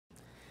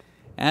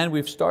And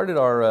we've started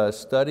our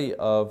study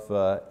of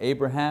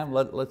Abraham.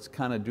 Let's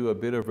kind of do a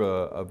bit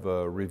of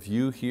a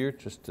review here,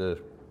 just to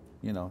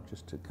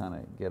kind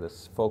of get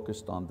us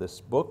focused on this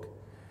book.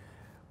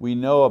 We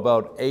know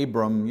about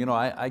Abram.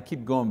 I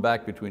keep going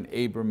back between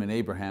Abram and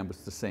Abraham.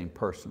 It's the same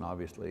person,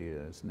 obviously.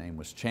 His name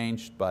was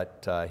changed,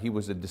 but he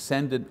was a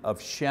descendant of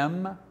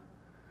Shem.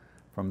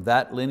 From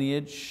that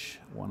lineage,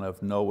 one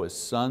of Noah's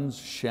sons,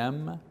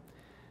 Shem.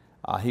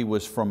 He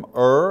was from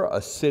Ur,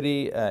 a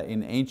city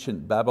in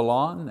ancient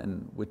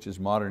Babylon, which is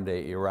modern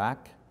day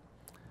Iraq.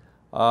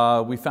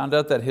 We found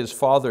out that his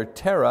father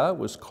Terah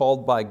was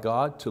called by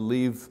God to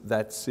leave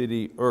that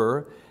city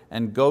Ur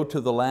and go to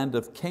the land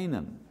of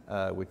Canaan,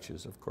 which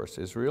is of course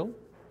Israel.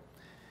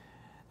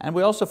 And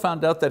we also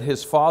found out that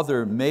his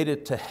father made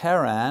it to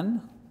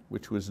Haran,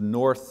 which was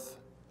north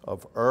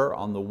of Ur,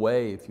 on the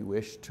way, if you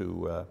wish,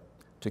 to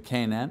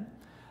Canaan.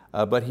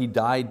 But he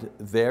died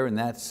there in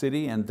that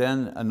city, and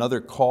then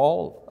another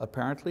call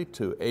apparently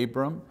to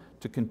Abram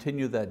to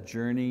continue that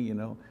journey.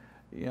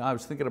 I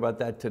was thinking about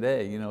that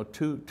today,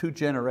 two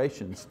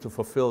generations to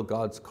fulfill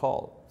God's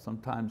call.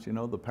 Sometimes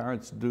the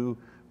parents do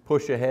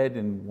push ahead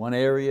in one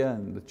area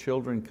and the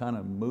children kind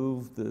of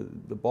move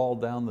the ball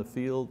down the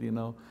field.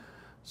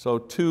 So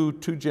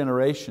two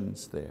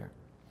generations there.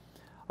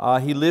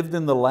 He lived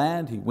in the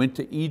land. He went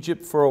to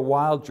Egypt for a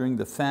while during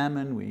the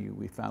famine. We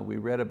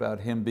read about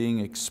him being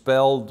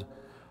expelled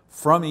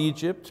from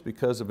Egypt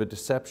because of a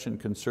deception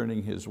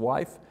concerning his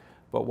wife.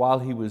 But while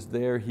he was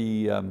there,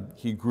 he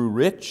grew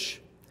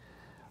rich.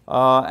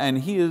 And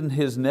he and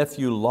his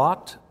nephew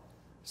Lot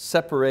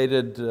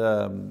separated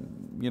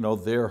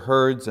their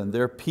herds and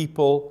their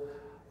people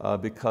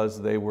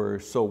because they were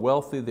so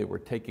wealthy. They were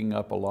taking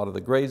up a lot of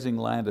the grazing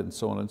land and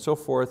so on and so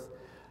forth.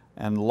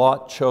 And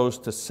Lot chose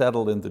to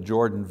settle in the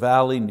Jordan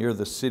Valley near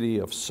the city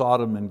of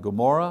Sodom and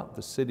Gomorrah,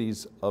 the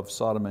cities of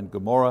Sodom and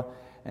Gomorrah,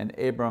 and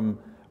Abram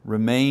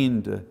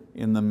remained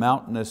in the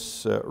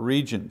mountainous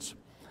regions.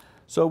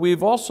 So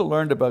we've also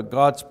learned about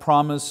God's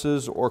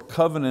promises or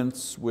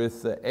covenants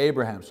with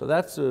Abraham. So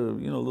that's a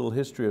little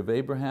history of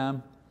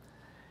Abraham.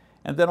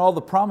 And then all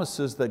the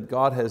promises that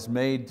God has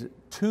made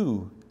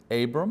to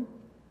Abram,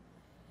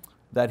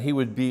 that he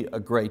would be a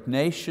great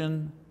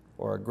nation,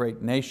 or a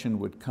great nation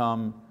would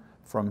come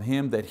from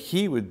him, that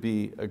he would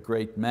be a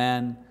great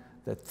man,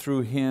 that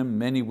through him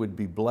many would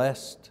be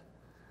blessed.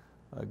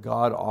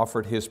 God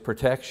offered His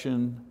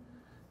protection,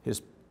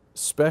 His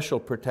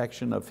special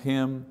protection of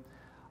him,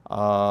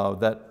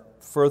 that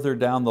further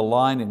down the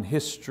line in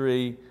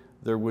history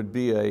there would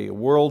be a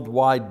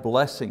worldwide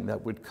blessing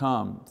that would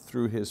come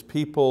through his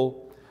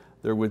people.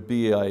 There would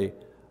be a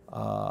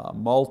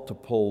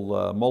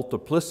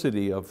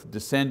multiplicity of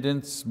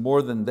descendants,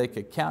 more than they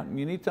could count. And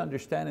you need to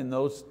understand, in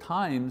those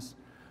times,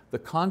 the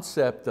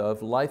concept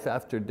of life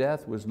after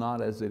death was not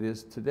as it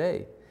is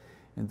today.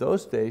 In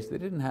those days, they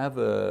didn't have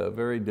a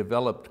very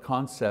developed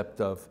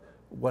concept of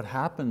what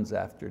happens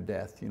after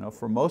death.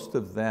 For most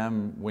of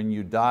them, when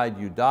you died,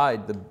 you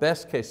died. The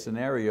best case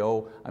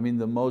scenario,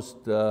 the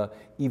most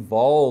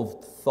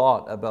evolved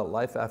thought about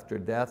life after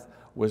death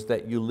was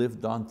that you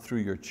lived on through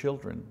your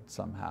children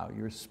somehow.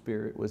 Your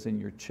spirit was in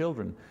your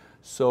children.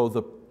 So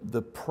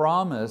the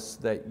promise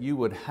that you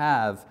would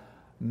have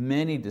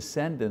many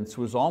descendants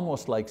was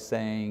almost like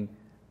saying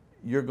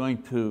you're going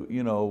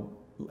to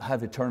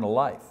have eternal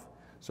life.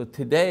 So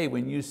today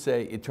when you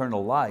say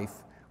eternal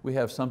life, we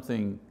have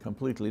something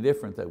completely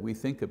different that we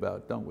think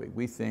about, don't we?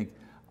 We think,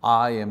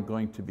 I am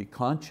going to be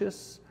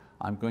conscious,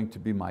 I'm going to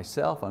be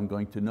myself, I'm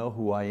going to know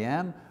who I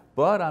am,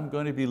 but I'm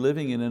going to be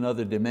living in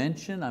another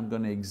dimension, I'm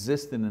going to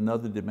exist in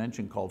another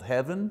dimension called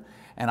heaven,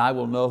 and I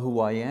will know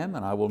who I am,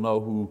 and I will know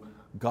who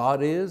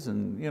God is,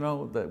 and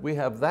that we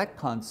have that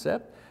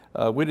concept.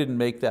 We didn't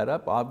make that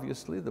up,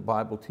 obviously, the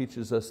Bible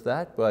teaches us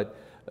that, but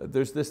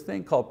there's this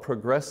thing called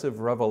progressive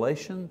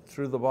revelation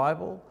through the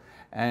Bible,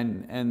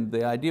 and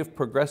the idea of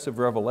progressive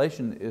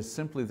revelation is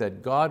simply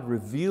that God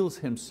reveals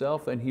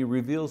Himself and He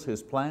reveals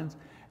His plans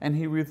and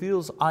He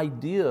reveals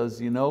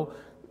ideas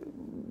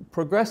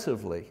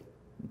progressively,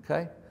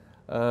 okay?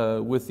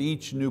 With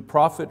each new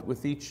prophet,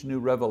 with each new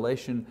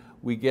revelation,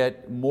 we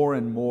get more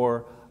and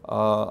more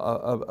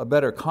a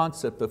better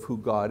concept of who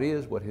God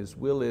is, what His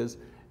will is.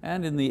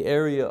 And in the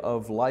area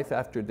of life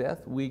after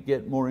death, we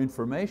get more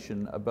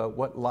information about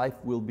what life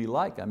will be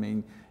like.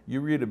 You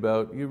read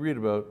about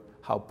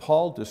how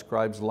Paul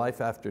describes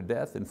life after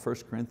death in 1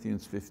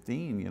 Corinthians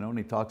 15, and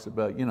he talks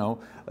about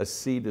a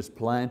seed is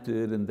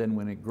planted, and then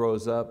when it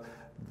grows up,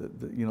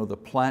 the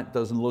plant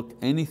doesn't look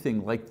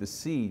anything like the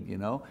seed,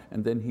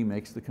 and then he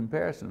makes the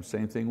comparison.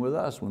 Same thing with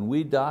us. When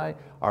we die,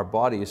 our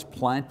body is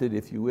planted,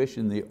 if you wish,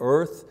 in the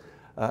earth,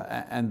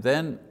 and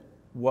then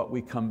what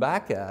we come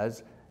back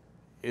as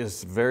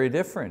is very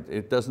different.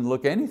 It doesn't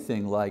look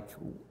anything like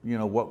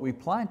what we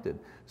planted.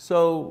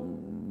 So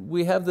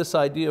we have this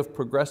idea of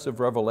progressive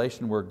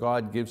revelation where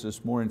God gives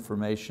us more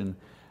information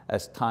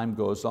as time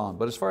goes on.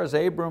 But as far as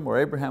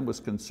Abraham was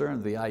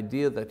concerned, the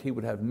idea that he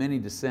would have many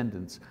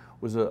descendants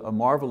was a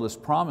marvelous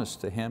promise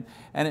to him,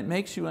 and it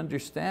makes you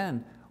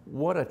understand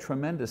what a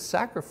tremendous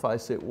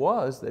sacrifice it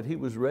was that he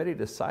was ready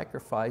to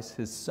sacrifice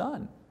his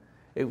son.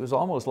 It was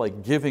almost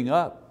like giving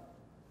up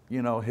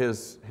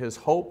his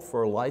hope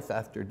for life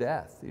after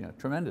death.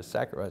 Tremendous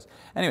sacrifice.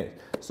 Anyway,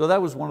 so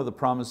that was one of the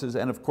promises,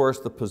 and of course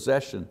the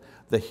possession,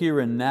 the here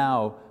and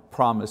now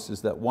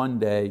promises that one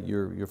day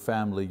your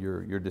family,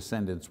 your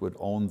descendants would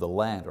own the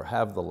land or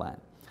have the land.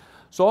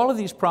 So all of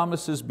these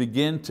promises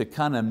begin to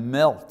kind of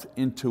melt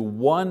into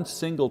one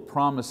single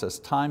promise as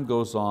time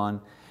goes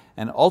on,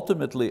 and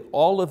ultimately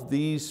all of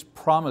these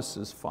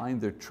promises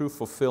find their true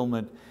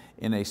fulfillment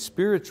in a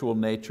spiritual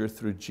nature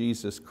through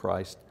Jesus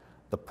Christ,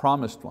 the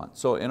promised one.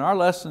 So in our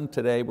lesson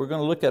today, we're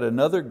going to look at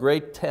another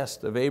great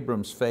test of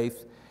Abram's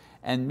faith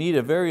and meet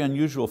a very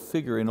unusual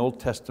figure in Old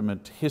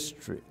Testament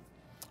history.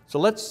 So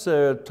let's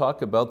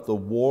talk about the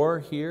war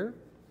here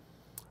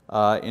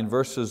in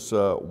verses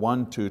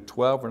 1 to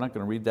 12. We're not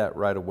going to read that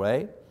right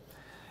away.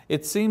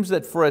 It seems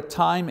that for a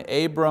time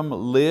Abram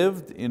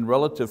lived in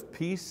relative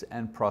peace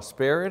and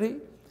prosperity,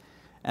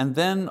 and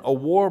then a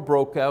war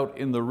broke out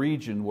in the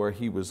region where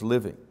he was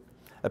living.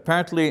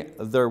 Apparently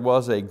there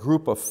was a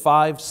group of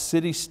 5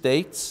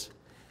 city-states,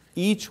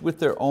 each with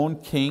their own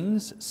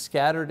kings,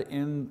 scattered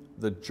in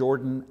the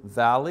Jordan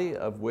Valley,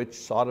 of which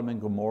Sodom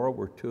and Gomorrah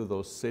were 2 of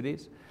those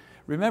cities.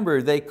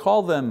 Remember, they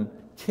call them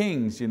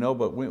kings,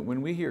 but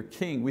when we hear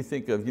king, we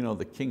think of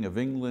the King of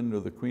England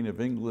or the Queen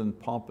of England,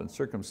 pomp and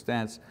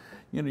circumstance.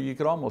 You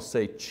could almost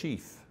say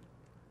chief,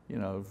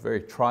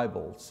 very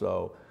tribal.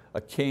 So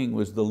a king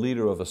was the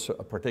leader of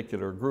a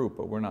particular group,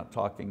 but we're not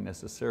talking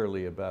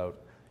necessarily about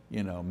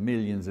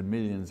millions and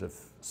millions of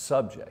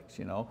subjects,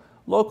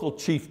 local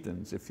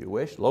chieftains, if you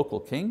wish, local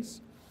kings.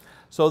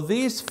 So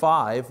these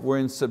 5 were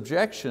in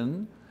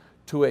subjection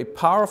to a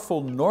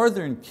powerful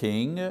northern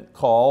king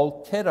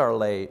called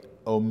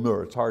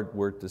Kedorlaomer, it's a hard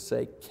word to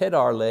say,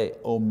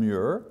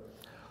 Kedorlaomer,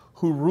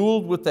 who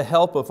ruled with the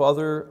help of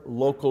other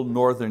local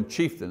northern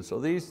chieftains. So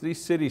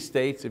these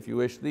city-states, if you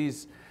wish,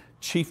 these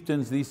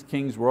chieftains, these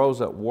kings were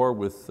always at war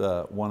with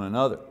one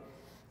another.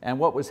 And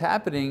what was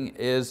happening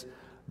is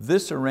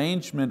this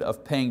arrangement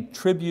of paying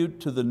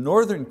tribute to the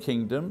northern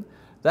kingdom,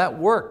 that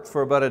worked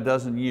for about a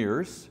dozen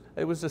years.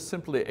 It was just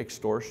simply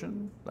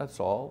extortion, that's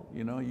all.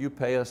 You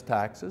pay us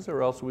taxes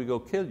or else we go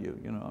kill you.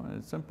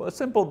 It's a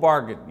simple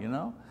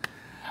bargain.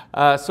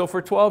 So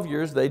for 12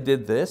 years they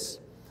did this,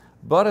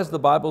 but as the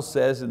Bible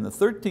says, in the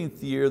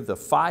 13th year, the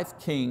 5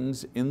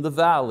 kings in the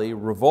valley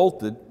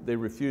revolted. They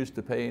refused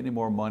to pay any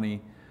more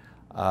money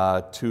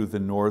to the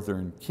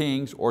northern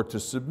kings or to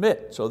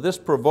submit. So this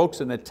provokes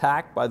an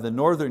attack by the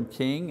northern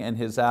king and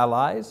his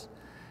allies.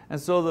 And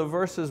so the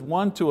verses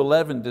 1 to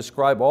 11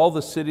 describe all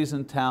the cities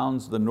and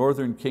towns the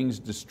northern kings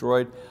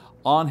destroyed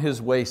on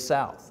his way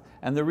south.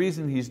 And the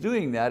reason he's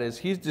doing that is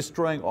he's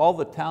destroying all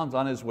the towns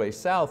on his way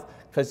south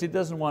because he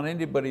doesn't want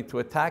anybody to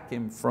attack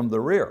him from the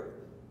rear.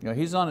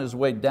 He's on his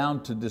way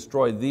down to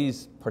destroy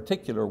these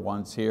particular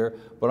ones here,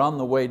 but on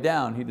the way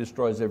down he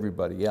destroys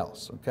everybody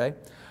else. Okay?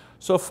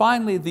 So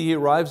finally he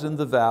arrives in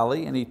the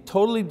valley and he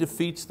totally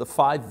defeats the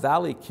 5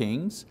 valley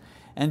kings,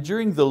 and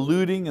during the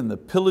looting and the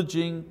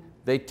pillaging,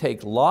 they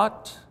take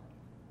Lot,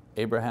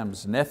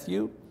 Abraham's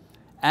nephew,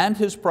 and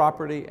his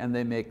property, and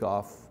they make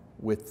off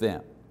with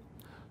them.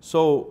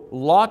 So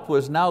Lot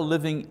was now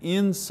living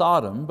in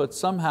Sodom, but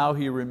somehow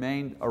he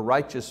remained a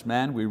righteous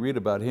man. We read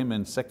about him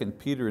in 2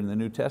 Peter in the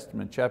New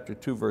Testament, chapter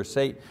 2, verse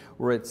 8,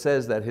 where it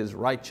says that his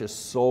righteous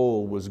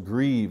soul was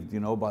grieved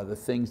by the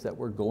things that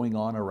were going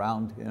on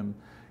around him.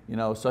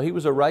 So he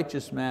was a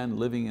righteous man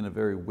living in a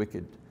very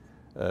wicked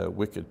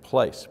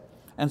place.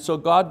 And so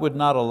God would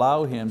not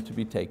allow him to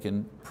be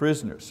taken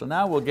prisoner. So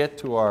now we'll get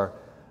to our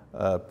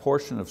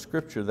portion of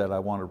scripture that I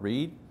want to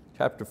read,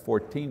 chapter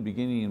 14,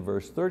 beginning in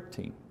verse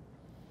 13.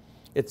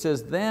 It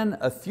says, "Then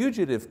a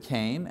fugitive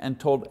came and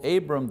told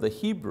Abram the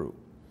Hebrew.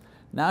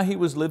 Now he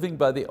was living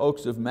by the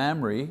oaks of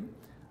Mamre,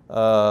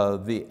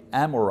 the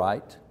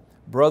Amorite,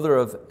 brother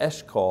of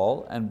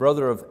Eshcol and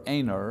brother of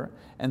Aner,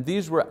 and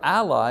these were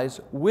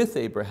allies with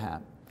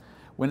Abraham.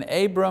 When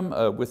Abram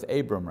heard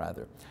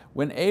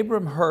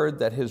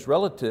that his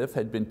relative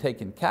had been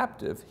taken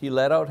captive, he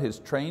led out his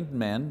trained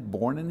men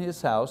born in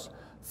his house,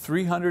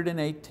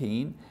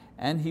 318,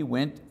 and he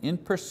went in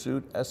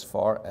pursuit as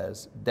far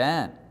as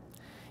Dan.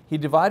 He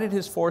divided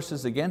his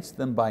forces against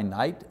them by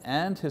night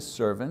and his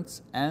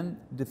servants and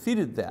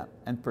defeated them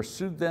and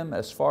pursued them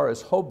as far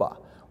as Hobah,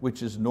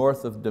 which is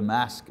north of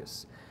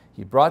Damascus.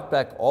 He brought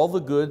back all the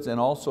goods and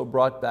also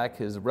brought back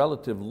his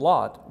relative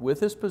Lot with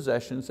his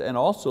possessions and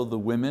also the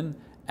women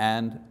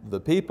and the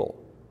people."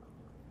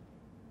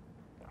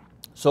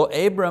 So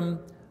Abram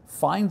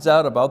finds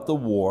out about the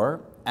war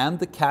and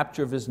the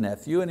capture of his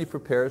nephew, and he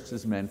prepares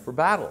his men for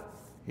battle.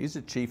 He's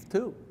a chief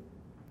too.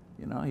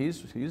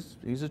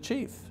 He's a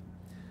chief.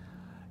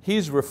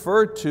 He's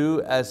referred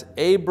to as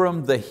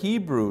Abram the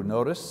Hebrew,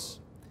 notice.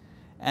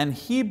 And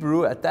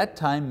Hebrew at that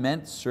time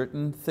meant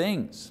certain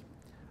things.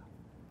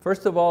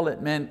 First of all,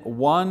 it meant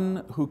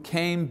one who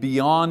came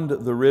beyond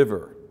the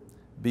river,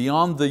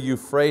 beyond the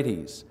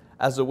Euphrates,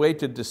 as a way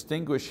to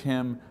distinguish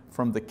him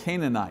from the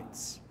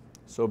Canaanites.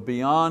 So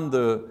beyond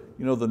the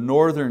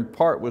northern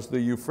part was the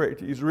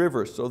Euphrates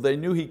River. So they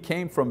knew he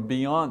came from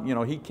beyond,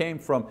 he came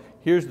from,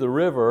 here's the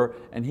river,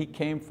 and he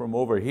came from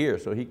over here.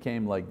 So he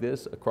came like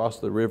this, across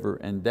the river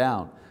and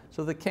down.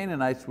 So the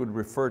Canaanites would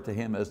refer to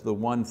him as the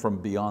one from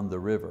beyond the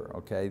river.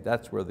 Okay?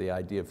 That's where the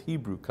idea of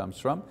Hebrew comes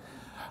from.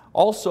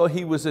 Also,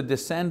 he was a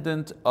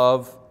descendant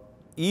of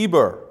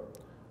Eber,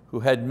 who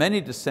had many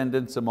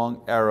descendants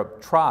among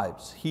Arab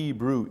tribes.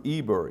 Hebrew,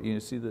 Eber, you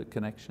see the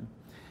connection?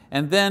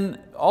 And then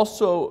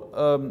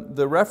also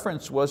the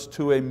reference was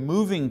to a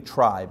moving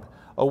tribe,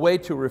 a way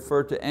to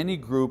refer to any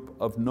group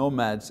of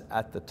nomads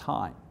at the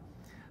time.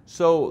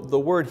 So the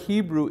word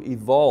Hebrew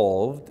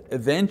evolved.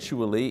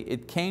 Eventually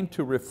it came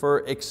to refer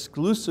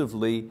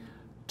exclusively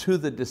to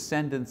the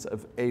descendants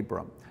of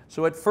Abram.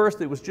 So at first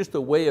it was just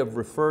a way of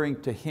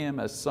referring to him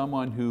as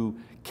someone who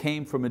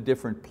came from a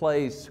different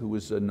place, who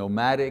was a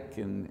nomadic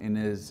in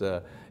his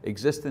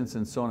existence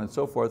and so on and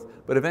so forth,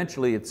 but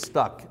eventually it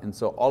stuck, and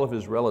so all of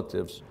his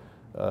relatives,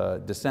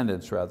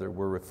 descendants rather,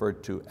 were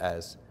referred to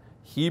as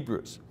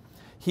Hebrews.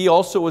 He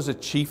also was a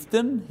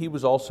chieftain. He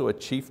was also a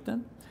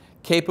chieftain,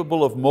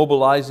 capable of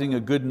mobilizing a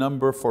good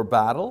number for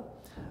battle,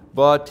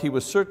 but he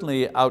was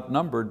certainly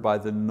outnumbered by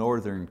the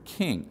northern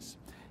kings.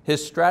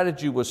 His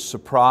strategy was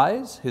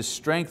surprise, his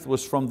strength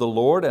was from the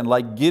Lord, and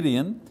like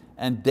Gideon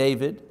and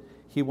David,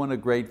 he won a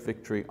great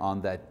victory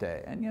on that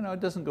day. And it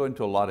doesn't go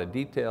into a lot of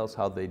details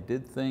how they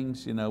did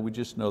things, we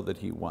just know that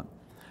he won.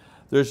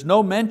 There's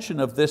no mention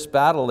of this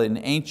battle in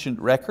ancient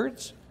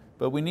records,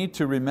 but we need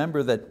to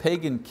remember that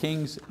pagan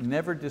kings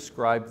never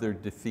described their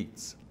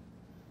defeats.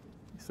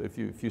 So if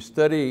you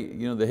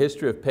study the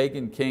history of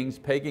pagan kings,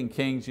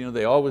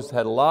 they always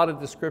had a lot of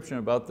description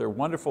about their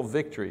wonderful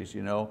victories,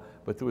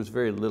 but there was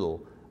very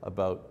little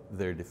about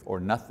or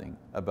nothing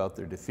about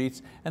their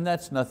defeats, and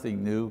that's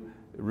nothing new.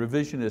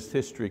 Revisionist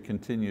history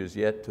continues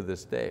yet to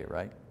this day,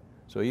 right?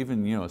 So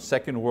even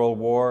Second World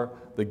War,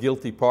 the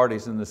guilty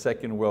parties in the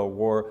Second World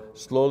War,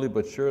 slowly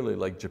but surely,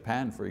 like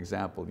Japan for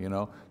example,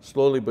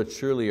 slowly but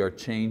surely are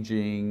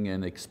changing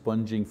and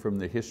expunging from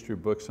the history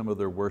books some of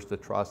their worst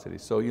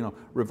atrocities. So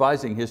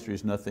revising history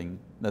is nothing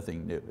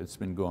new. It's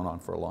been going on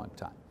for a long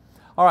time.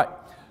 All right,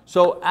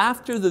 so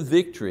after the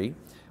victory,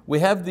 we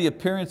have the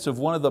appearance of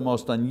one of the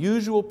most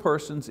unusual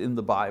persons in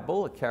the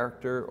Bible, a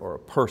character or a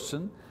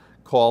person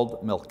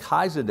called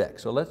Melchizedek.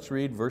 So let's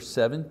read verse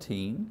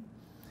 17.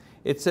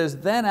 It says,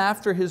 then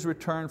after his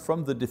return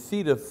from the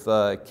defeat of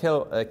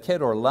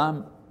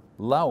Kedorlaomer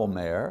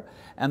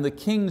and the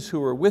kings who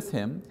were with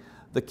him,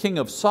 the king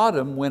of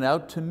Sodom went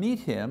out to meet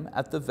him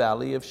at the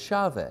valley of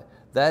Shaveh,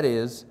 that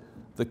is,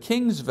 the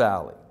king's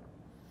valley.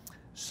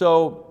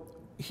 So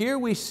here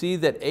we see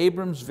that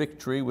Abram's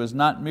victory was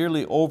not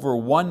merely over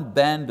one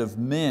band of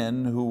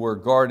men who were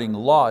guarding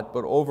Lot,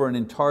 but over an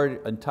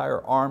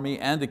entire army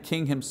and the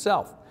king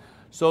himself.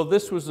 So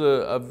this was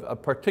a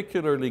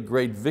particularly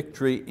great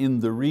victory in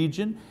the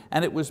region,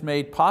 and it was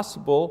made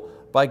possible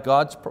by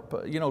God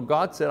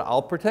said,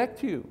 I'll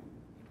protect you.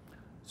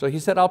 So he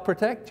said, I'll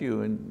protect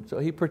you. And so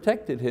he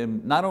protected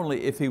him, not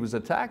only if he was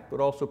attacked,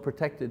 but also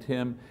protected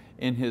him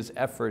in his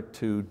effort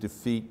to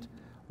defeat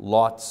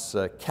Lot's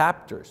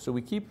captors. So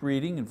we keep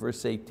reading in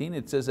verse 18,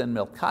 it says, and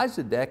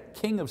Melchizedek,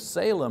 king of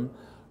Salem,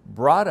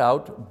 brought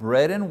out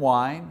bread and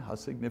wine. How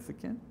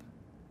significant?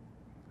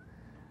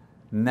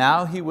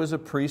 Now he was a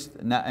priest,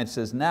 it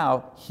says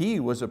now he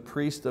was a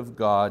priest of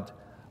God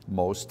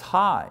Most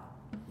High.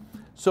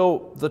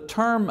 So the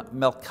term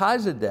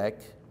Melchizedek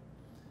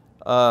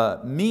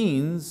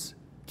means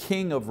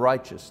king of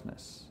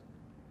righteousness.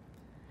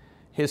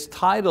 His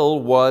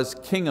title was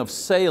king of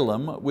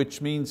Salem, which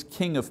means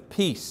king of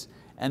peace.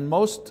 And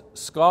most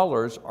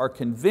scholars are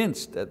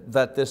convinced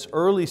that this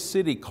early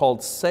city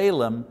called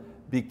Salem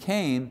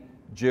became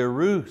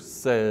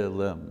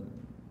Jerusalem.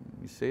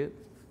 You see it?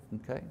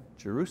 Okay.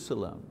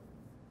 Jerusalem.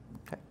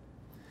 Okay.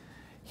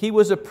 He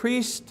was a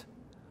priest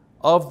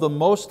of the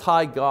Most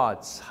High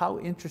God. How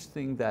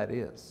interesting that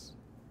is.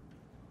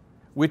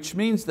 Which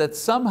means that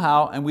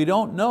somehow, and we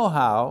don't know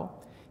how,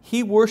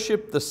 he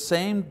worshiped the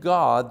same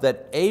God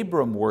that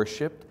Abram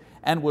worshiped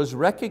and was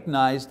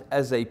recognized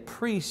as a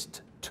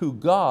priest to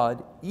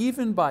God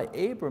even by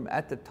Abram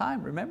at the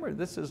time. Remember,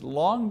 this is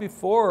long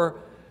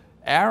before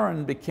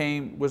Aaron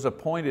was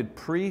appointed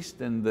priest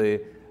and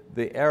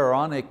the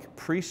Aaronic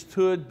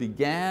priesthood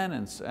began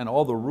and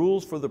all the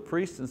rules for the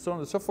priests and so on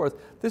and so forth.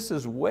 This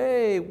is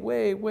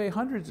way,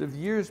 hundreds of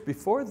years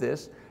before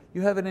this.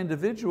 You have an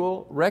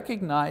individual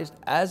recognized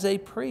as a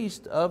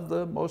priest of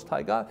the Most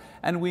High God.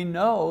 And we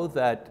know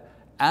that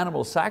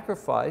animal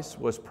sacrifice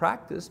was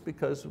practiced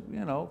because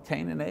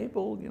Cain and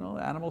Abel,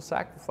 animal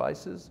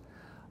sacrifices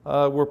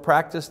were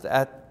practiced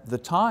at the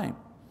time.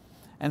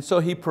 And so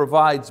he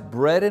provides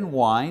bread and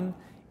wine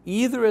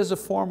either as a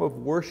form of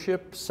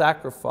worship,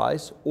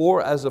 sacrifice,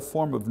 or as a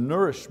form of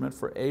nourishment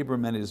for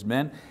Abram and his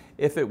men.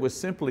 If it was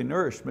simply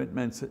nourishment,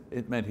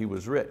 it meant he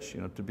was rich.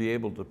 To be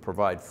able to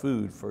provide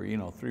food for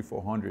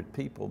 300-400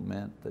 people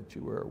meant that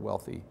you were a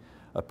wealthy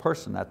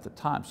person at the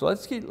time. So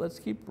let's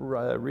keep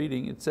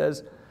reading. It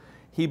says,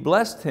 he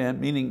blessed him,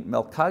 meaning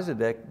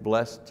Melchizedek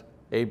blessed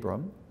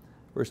Abram,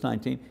 verse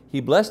 19,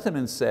 he blessed him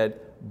and said,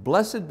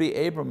 "Blessed be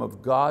Abram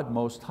of God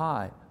Most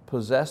High,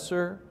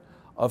 possessor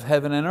of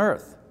heaven and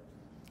earth."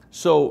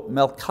 So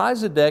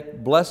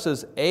Melchizedek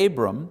blesses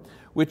Abram,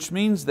 which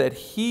means that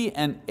he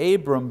and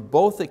Abram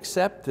both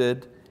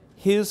accepted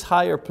his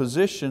higher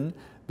position,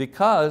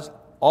 because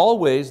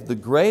always the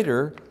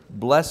greater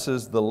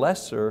blesses the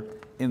lesser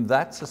in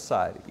that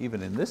society.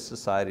 Even in this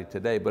society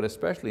today, but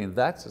especially in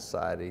that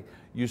society,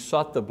 you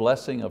sought the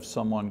blessing of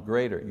someone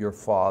greater. Your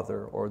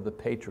father or the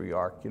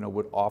patriarch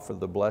would offer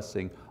the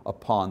blessing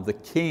upon. The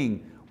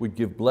king would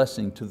give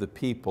blessing to the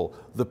people.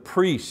 The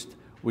priest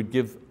would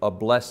give a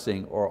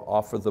blessing or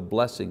offer the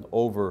blessing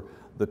over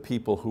the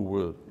people who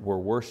were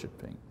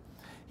worshiping.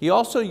 He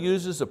also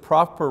uses a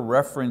proper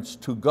reference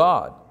to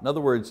God. In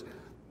other words,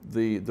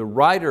 the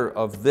writer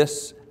of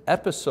this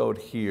episode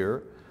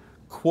here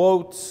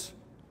quotes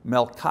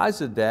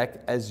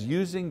Melchizedek as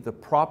using the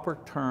proper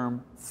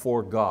term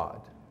for God.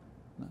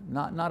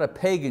 Not a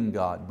pagan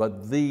God,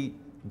 but the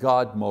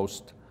God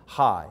Most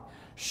High,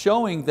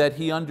 showing that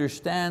he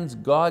understands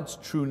God's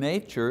true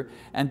nature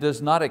and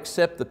does not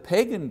accept the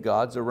pagan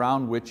gods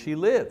around which he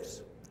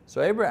lives.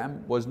 So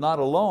Abraham was not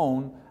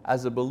alone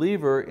as a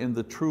believer in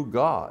the true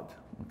God.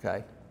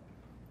 Okay?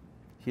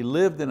 He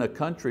lived in a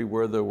country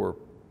where there were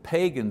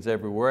pagans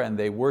everywhere and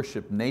they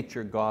worshiped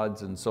nature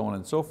gods and so on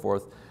and so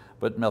forth,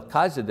 but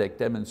Melchizedek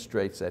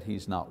demonstrates that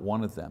he's not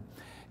one of them.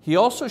 He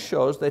also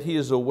shows that he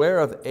is aware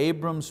of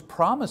Abram's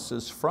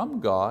promises from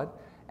God,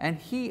 and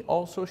he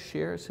also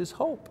shares his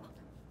hope.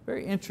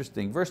 Very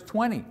interesting. Verse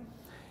 20,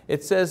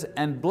 it says,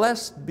 "And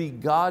blessed be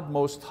God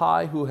Most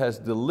High, who has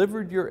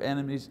delivered your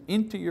enemies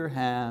into your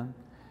hand."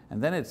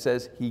 And then it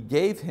says, he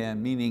gave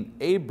him, meaning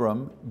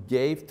Abram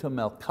gave to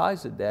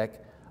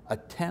Melchizedek a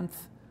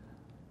tenth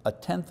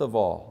of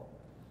all.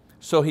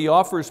 So he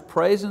offers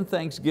praise and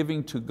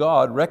thanksgiving to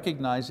God,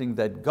 recognizing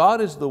that God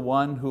is the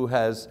one who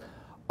has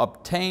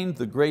obtained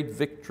the great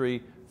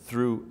victory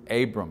through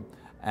Abram,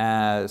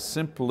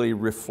 simply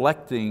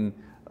reflecting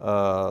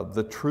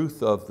the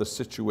truth of the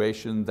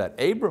situation that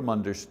Abram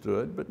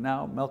understood, but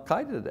now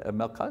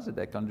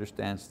Melchizedek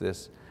understands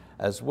this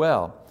as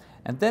well.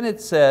 And then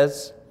it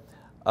says,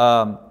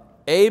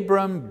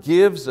 Abram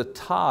gives a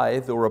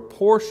tithe or a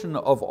portion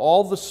of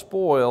all the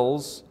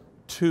spoils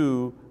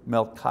to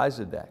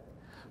Melchizedek.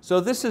 So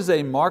this is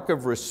a mark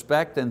of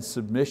respect and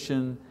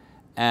submission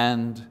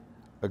and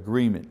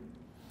agreement.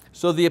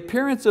 So the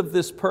appearance of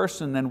this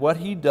person and what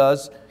he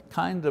does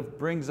kind of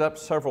brings up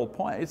several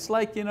points. It's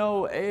like,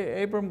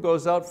 Abram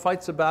goes out,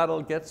 fights a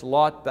battle, gets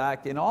Lot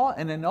back, and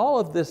in all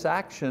of this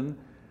action,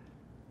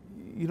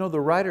 the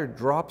writer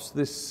drops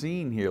this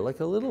scene here, like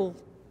a little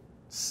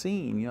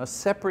scene, a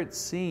separate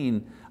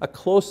scene, a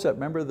close-up.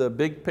 Remember the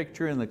big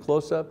picture in the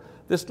close-up?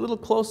 This little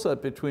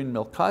close-up between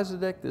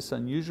Melchizedek, this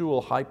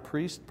unusual high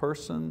priest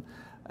person,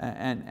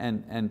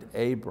 and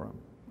Abram.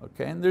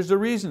 Okay? And there's a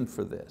reason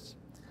for this.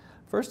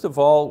 First of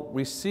all,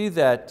 we see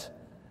that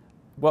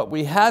what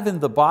we have in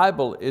the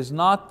Bible is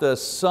not the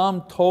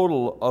sum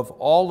total of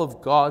all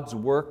of God's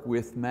work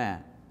with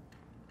man.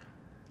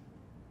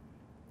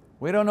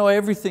 We don't know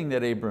everything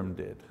that Abram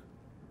did.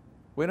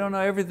 We don't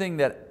know everything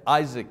that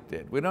Isaac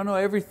did. We don't know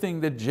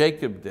everything that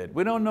Jacob did.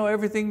 We don't know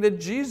everything that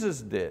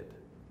Jesus did.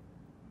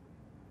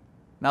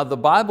 Now the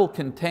Bible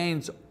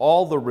contains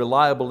all the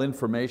reliable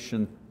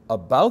information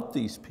about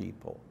these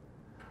people,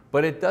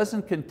 but it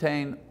doesn't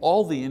contain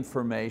all the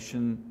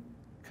information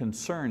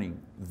concerning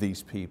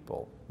these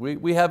people.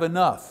 We have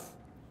enough.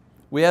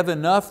 We have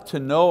enough to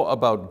know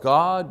about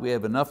God. We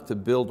have enough to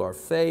build our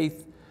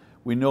faith.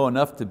 We know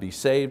enough to be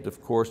saved,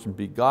 of course, and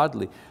be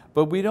godly.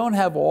 But we don't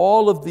have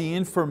all of the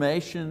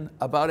information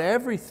about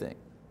everything.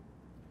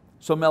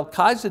 So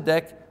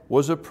Melchizedek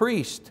was a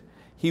priest.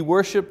 He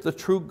worshiped the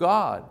true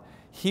God.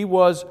 He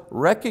was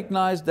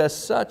recognized as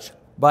such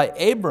by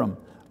Abram,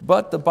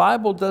 but the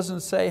Bible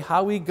doesn't say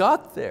how he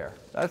got there.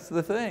 That's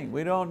the thing.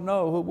 We don't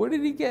know. Where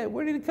did he get?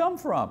 Where did he come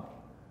from?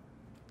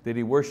 Did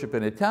he worship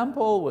in a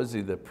temple? Was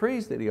he the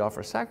priest? Did he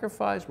offer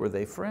sacrifice? Were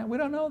they friends? We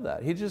don't know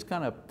that. He just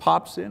kind of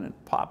pops in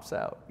and pops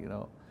out.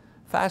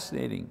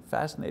 Fascinating,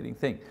 fascinating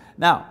thing.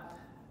 Now,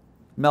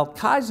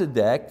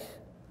 Melchizedek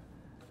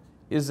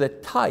is a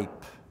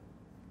type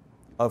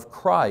of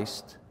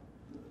Christ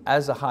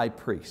as a high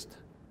priest.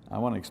 I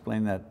want to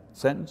explain that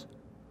sentence.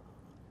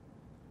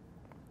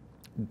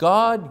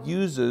 God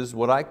uses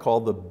what I call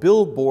the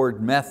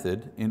billboard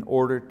method in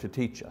order to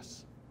teach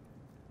us.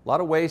 A lot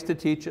of ways to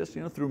teach us,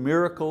 through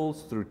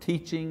miracles, through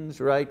teachings,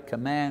 right,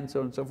 commands, so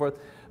on and so forth.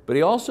 But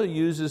he also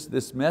uses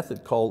this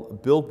method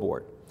called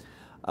billboard.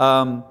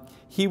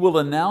 He will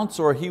announce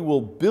or he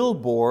will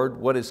billboard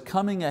what is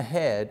coming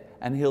ahead,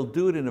 and he'll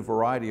do it in a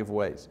variety of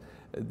ways.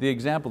 The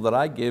example that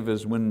I give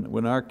is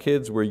when our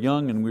kids were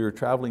young and we were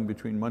traveling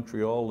between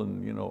Montreal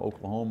and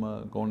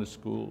Oklahoma, going to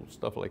school,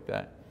 stuff like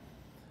that.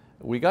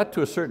 We got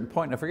to a certain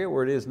point, and I forget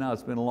where it is now,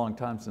 it's been a long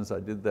time since I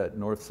did that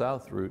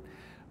north-south route,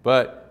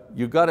 but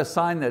you got a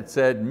sign that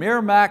said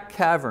Merrimack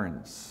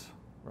Caverns,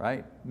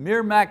 right?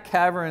 Merrimack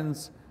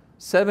Caverns,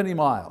 70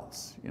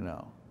 miles,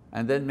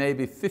 and then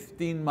maybe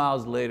 15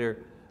 miles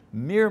later,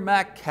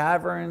 Meermac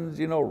Caverns,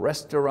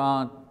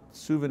 restaurant,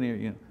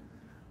 souvenir,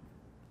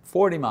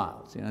 40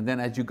 miles. And then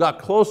as you got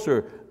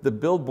closer, the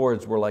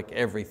billboards were like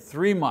every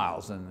 3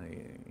 miles,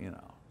 and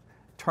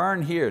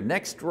turn here,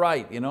 next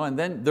right, and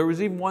then there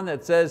was even one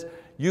that says,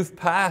 you've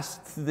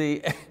passed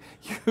the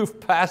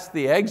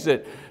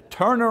exit,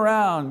 turn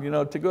around,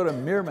 to go to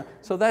Meermac.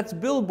 So that's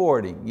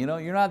billboarding,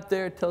 you're not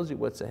there, it tells you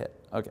what's ahead.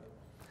 Okay.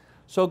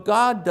 So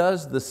God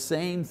does the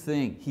same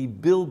thing. He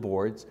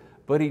billboards,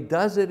 but He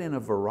does it in a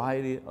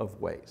variety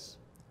of ways.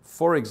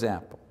 For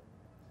example,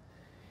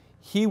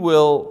 He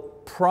will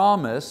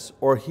promise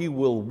or He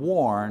will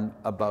warn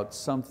about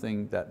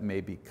something that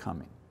may be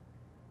coming.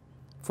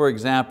 For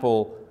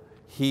example,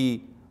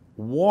 He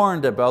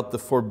warned about the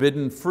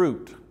forbidden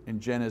fruit in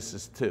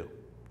Genesis 2.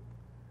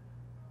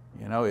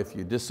 If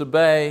you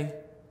disobey,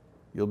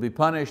 you'll be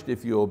punished.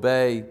 If you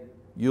obey,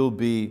 you'll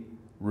be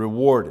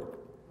rewarded.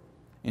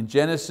 In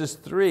Genesis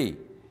 3,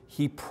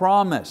 He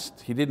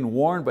promised, He didn't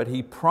warn, but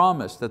He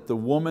promised that the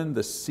woman,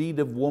 the seed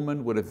of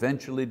woman, would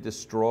eventually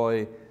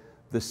destroy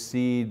the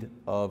seed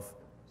of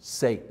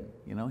Satan.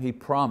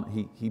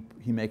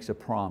 He makes a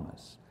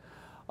promise.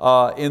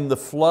 In the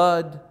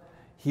flood,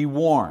 He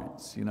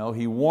warns.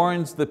 He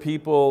warns the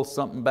people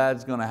something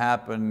bad's going to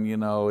happen.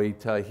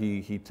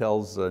 He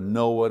tells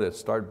Noah to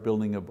start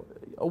building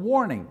a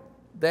warning.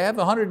 They have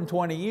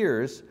 120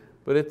 years,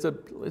 but it's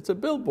a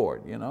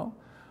billboard.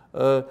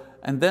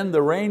 And then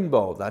the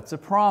rainbow, that's a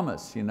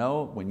promise.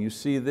 When you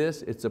see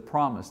this, it's a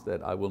promise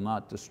that I will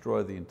not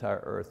destroy the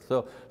entire earth.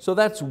 So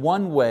that's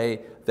one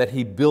way that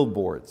He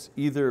billboards,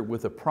 either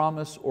with a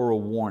promise or a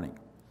warning.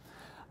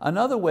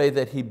 Another way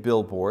that He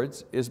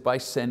billboards is by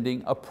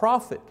sending a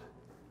prophet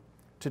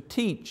to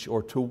teach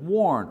or to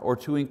warn or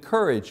to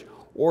encourage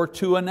or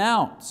to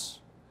announce.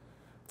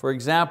 For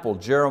example,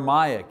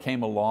 Jeremiah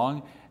came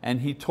along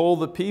and he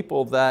told the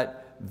people that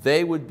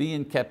they would be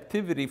in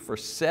captivity for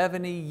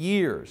 70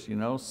 years,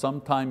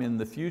 sometime in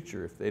the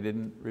future if they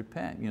didn't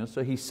repent.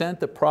 So he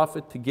sent a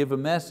prophet to give a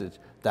message.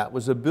 That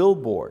was a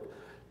billboard.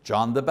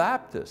 John the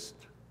Baptist,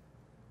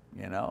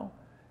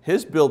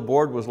 his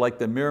billboard was like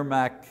the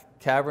Meermac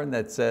Cavern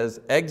that says,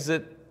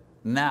 exit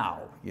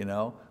now.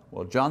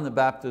 Well, John the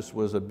Baptist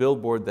was a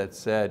billboard that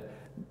said,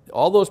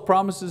 all those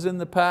promises in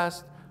the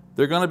past,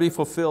 they're going to be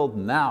fulfilled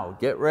now.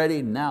 Get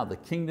ready now, the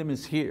kingdom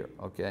is here.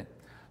 Okay?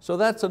 So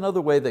that's another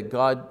way that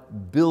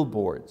God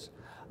billboards.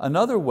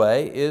 Another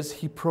way is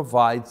He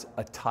provides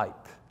a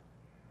type.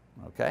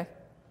 Okay?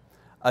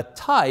 A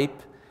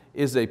type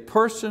is a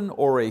person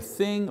or a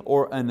thing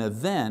or an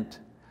event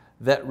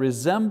that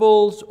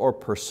resembles or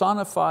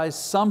personifies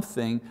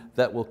something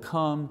that will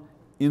come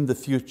in the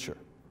future.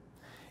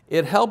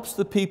 It helps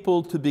the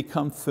people to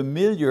become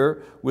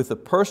familiar with a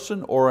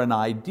person or an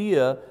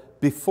idea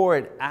before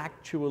it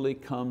actually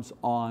comes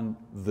on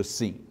the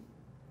scene.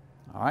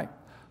 All right?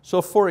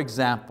 So for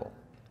example,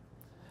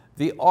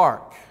 the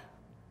ark.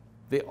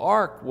 The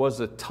ark was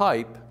a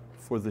type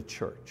for the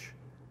church.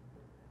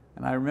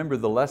 And I remember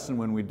the lesson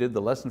when we did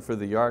the lesson for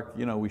the ark,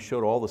 we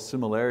showed all the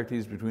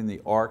similarities between the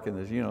ark and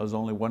there's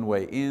only one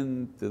way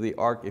into the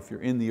ark. If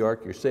you're in the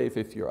ark, you're safe.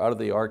 If you're out of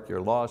the ark,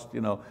 you're lost.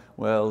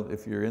 Well,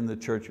 if you're in the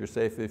church, you're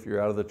safe. If you're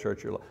out of the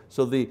church, you're lost.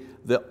 So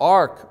the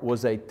ark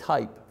was a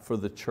type for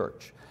the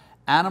church.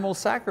 Animal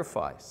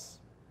sacrifice.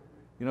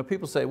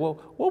 People say, well,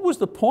 what was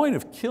the point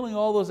of killing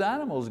all those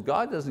animals?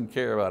 God doesn't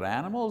care about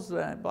animals,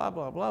 blah, blah,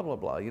 blah, blah,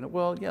 blah.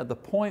 Well, yeah, the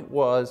point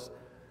was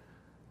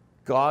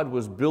God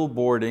was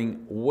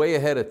billboarding way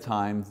ahead of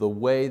time the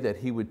way that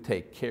He would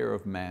take care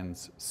of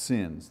man's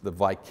sins, the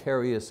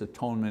vicarious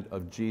atonement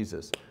of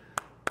Jesus.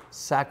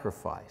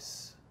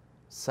 Sacrifice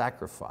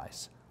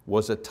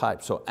was a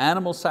type. So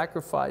animal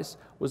sacrifice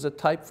was a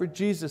type for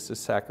Jesus'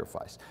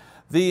 sacrifice.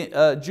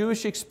 The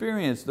Jewish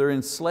experience, their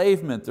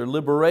enslavement, their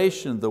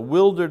liberation, the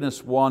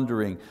wilderness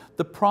wandering,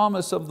 the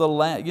promise of the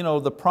land,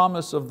 the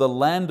promise of the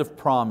land of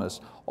promise,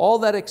 all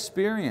that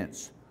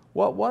experience,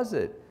 what was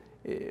it?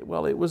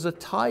 Well, it was a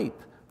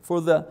type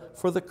for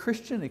the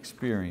Christian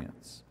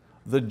experience.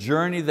 The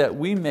journey that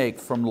we make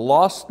from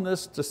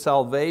lostness to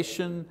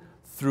salvation,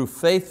 through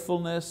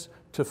faithfulness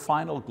to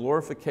final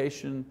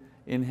glorification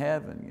in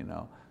heaven.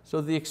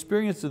 So the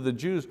experience of the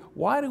Jews,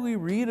 why do we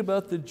read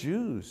about the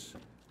Jews?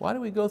 Why do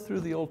we go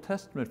through the Old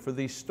Testament for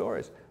these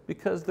stories?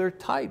 Because they're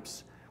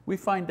types. We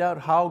find out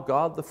how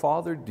God the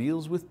Father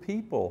deals with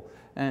people,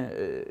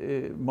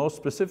 most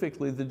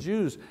specifically the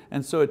Jews.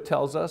 And so it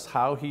tells us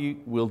how He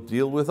will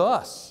deal with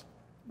us.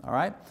 All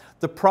right?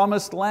 The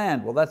promised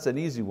land, well, that's an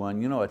easy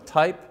one, a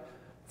type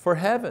for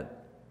heaven.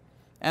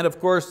 And of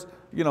course,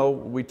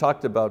 we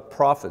talked about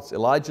prophets.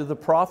 Elijah the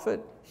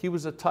prophet, he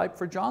was a type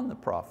for John the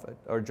prophet,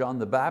 or John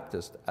the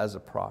Baptist as a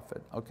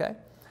prophet. Okay?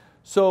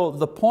 So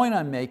the point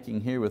I'm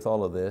making here with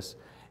all of this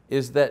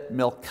is that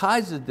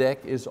Melchizedek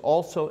is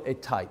also a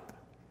type,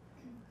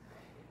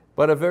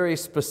 but a very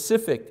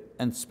specific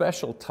and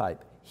special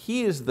type.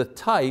 He is the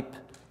type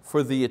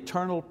for the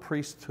eternal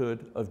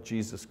priesthood of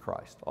Jesus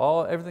Christ.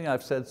 Everything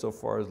I've said so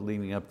far is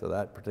leading up to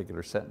that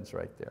particular sentence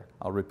right there.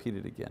 I'll repeat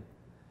it again.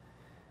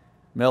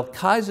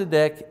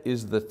 Melchizedek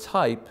is the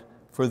type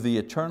for the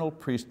eternal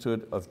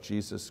priesthood of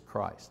Jesus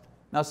Christ.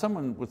 Now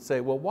someone would say,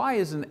 well, why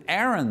isn't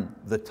Aaron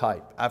the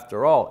type?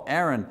 After all,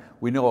 Aaron,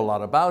 we know a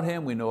lot about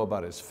him, we know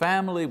about his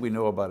family, we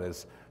know about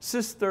his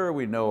sister,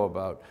 we know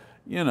about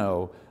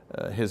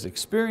his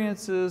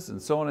experiences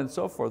and so on and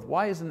so forth.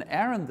 Why isn't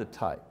Aaron the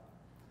type?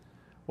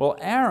 Well,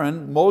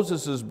 Aaron,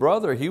 Moses'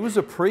 brother, he was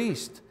a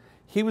priest.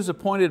 He was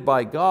appointed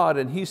by God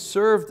and he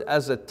served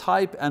as a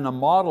type and a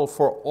model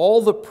for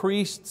all the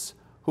priests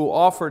who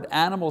offered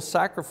animal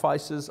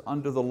sacrifices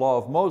under the law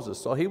of Moses.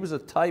 So he was a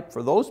type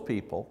for those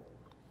people.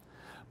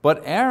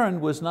 But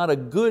Aaron was not a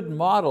good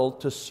model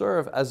to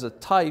serve as a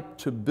type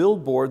to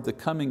billboard the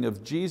coming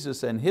of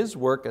Jesus and his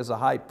work as a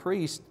high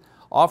priest,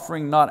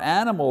 offering not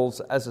animals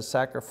as a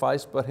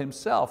sacrifice, but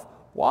himself.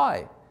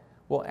 Why?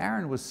 Well,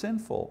 Aaron was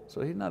sinful,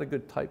 so he's not a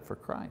good type for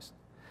Christ.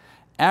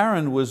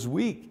 Aaron was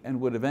weak and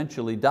would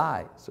eventually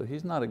die, so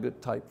he's not a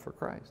good type for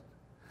Christ.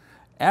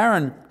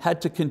 Aaron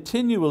had to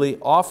continually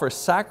offer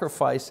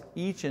sacrifice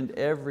each and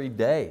every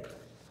day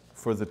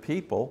for the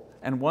people,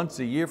 and once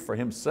a year for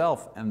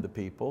himself and the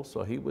people,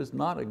 so he was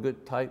not a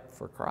good type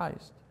for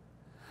Christ.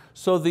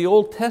 So the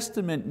Old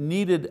Testament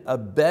needed a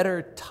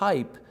better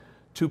type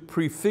to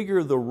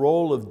prefigure the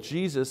role of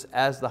Jesus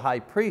as the high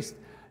priest,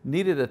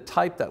 needed a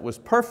type that was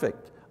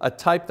perfect, a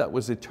type that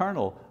was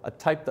eternal, a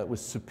type that was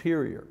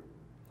superior.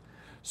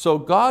 So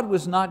God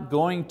was not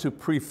going to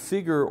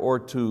prefigure or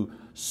to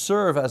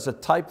serve as a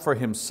type for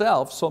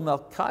himself, so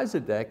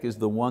Melchizedek is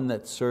the one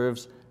that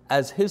serves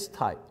as his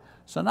type.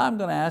 So now I'm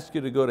going to ask you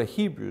to go to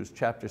Hebrews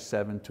chapter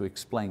 7 to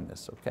explain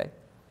this, okay?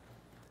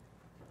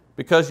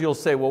 Because you'll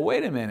say, well,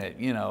 wait a minute,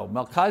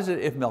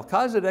 if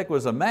Melchizedek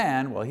was a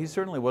man, well, he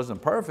certainly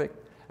wasn't perfect.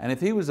 And if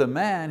he was a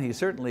man, he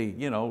certainly,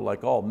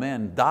 like all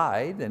men,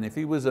 died. And if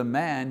he was a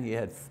man, he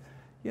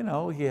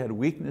had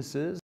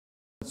weaknesses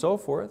and so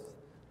forth.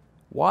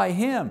 Why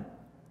him?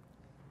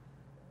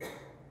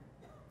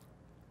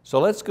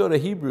 So let's go to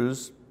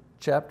Hebrews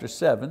chapter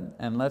 7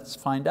 and let's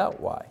find out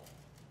why.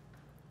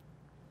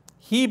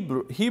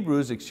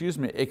 Hebrews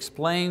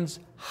explains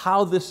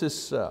how this is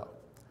so.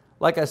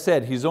 Like I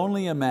said, he's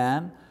only a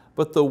man,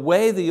 but the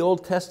way the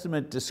Old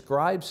Testament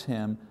describes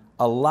him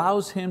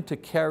allows him to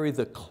carry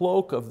the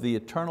cloak of the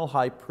eternal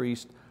high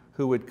priest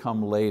who would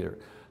come later.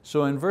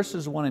 So in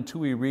verses 1 and 2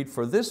 we read,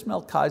 "For this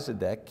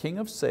Melchizedek, king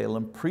of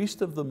Salem,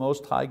 priest of the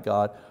Most High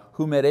God,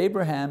 who met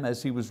Abraham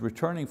as he was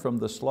returning from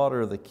the slaughter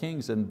of the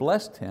kings and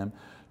blessed him,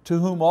 to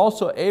whom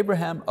also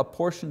Abraham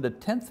apportioned a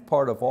 10th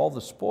part of all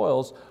the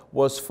spoils,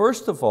 was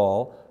first of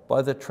all,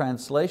 by the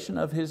translation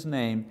of his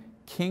name,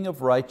 King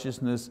of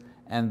Righteousness,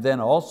 and then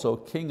also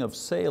King of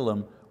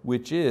Salem,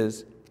 which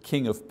is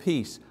King of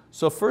Peace."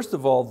 So first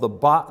of all,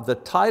 the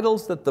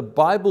titles that the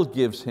Bible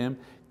gives him,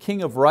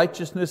 King of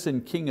Righteousness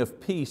and King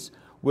of Peace,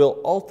 will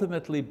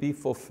ultimately be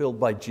fulfilled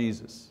by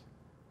Jesus.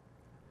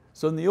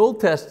 So in the Old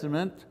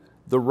Testament,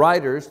 the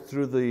writers,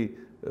 through the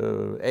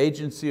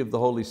agency of the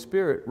Holy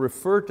Spirit,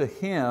 refer to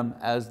him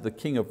as the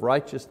King of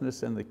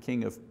Righteousness and the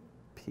King of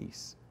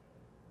Peace.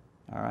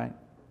 All right?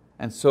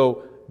 And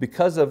so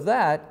because of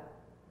that,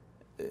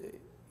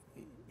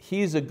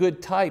 he's a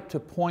good type to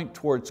point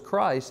towards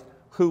Christ,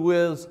 who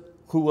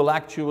will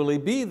actually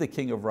be the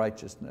King of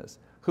Righteousness,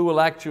 who will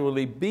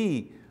actually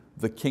be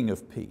the King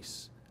of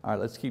Peace. All right,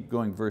 let's keep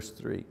going, verse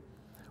 3.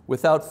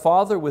 "Without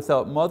father,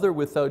 without mother,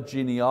 without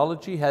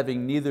genealogy,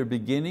 having neither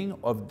beginning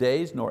of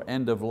days nor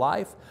end of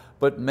life,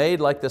 but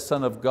made like the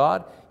Son of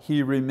God,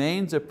 he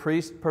remains a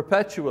priest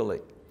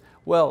perpetually."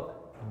 Well,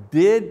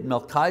 did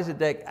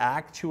Melchizedek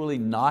actually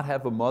not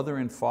have a mother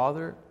and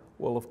father?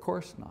 Well, of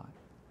course not.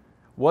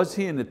 Was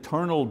he an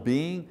eternal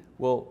being?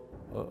 Well,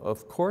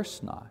 of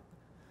course not.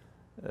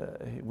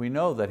 We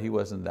know that he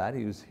wasn't that,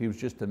 he was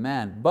just a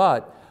man.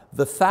 But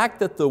the fact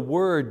that the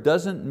word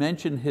doesn't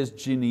mention his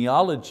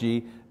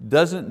genealogy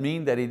doesn't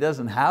mean that he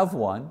doesn't have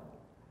one.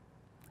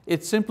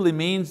 It simply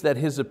means that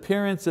his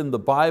appearance in the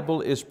Bible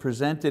is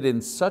presented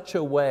in such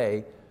a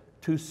way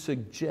to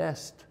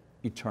suggest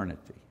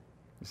eternity.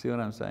 You see what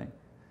I'm saying?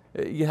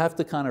 You have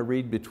to kind of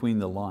read between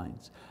the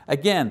lines.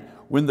 Again,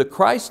 when the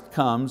Christ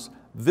comes,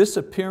 this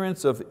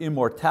appearance of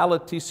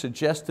immortality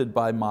suggested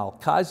by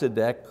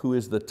Melchizedek, who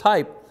is the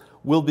type,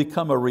 will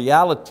become a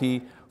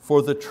reality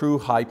for the true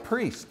high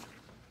priest.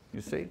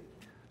 You see?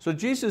 So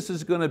Jesus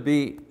is going to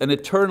be an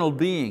eternal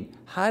being.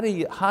 How do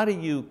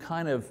you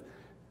kind of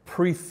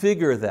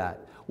prefigure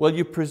that? Well,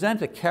 you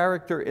present a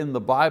character in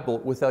the Bible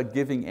without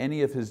giving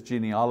any of his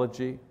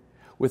genealogy,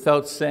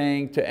 without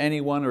saying to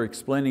anyone or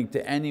explaining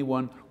to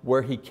anyone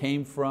where he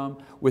came from,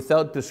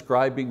 without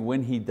describing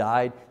when he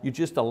died. You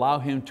just allow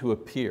him to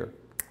appear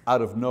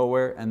out of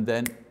nowhere and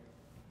then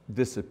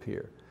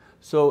disappear.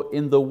 So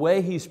in the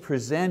way he's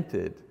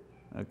presented,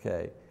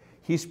 okay,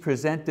 he's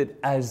presented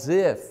as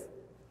if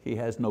he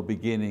has no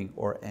beginning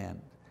or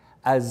end,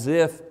 as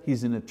if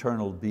he's an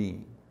eternal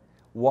being.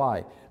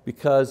 Why?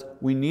 Because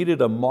we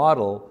needed a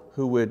model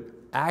who would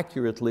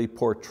accurately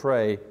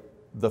portray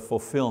the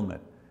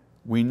fulfillment.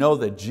 We know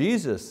that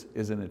Jesus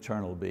is an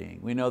eternal being.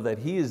 We know that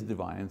He is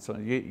divine. And so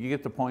you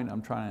get the point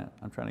I'm trying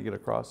to get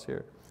across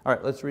here. All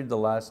right, let's read the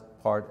last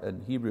part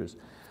in Hebrews.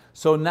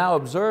 So now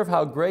observe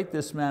how great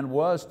this man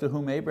was, to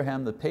whom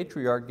Abraham the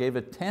patriarch gave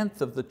a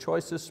tenth of the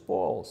choicest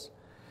spoils.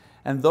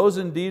 And those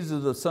indeed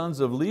of the sons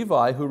of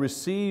Levi who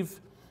receive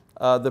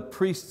the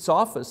priest's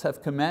office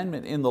have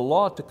commandment in the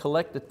law to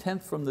collect a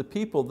tenth from the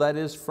people, that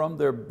is, from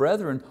their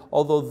brethren,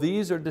 although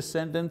these are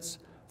descendants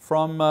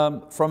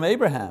from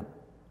Abraham.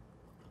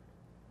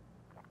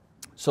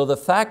 So the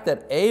fact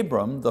that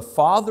Abram, the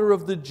father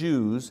of the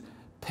Jews,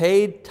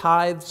 paid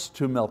tithes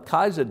to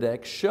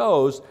Melchizedek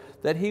shows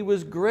that he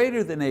was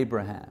greater than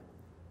Abraham.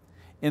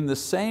 In the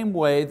same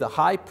way, the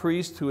high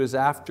priest who is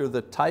after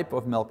the type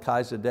of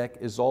Melchizedek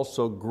is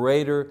also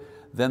greater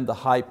than the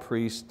high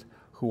priest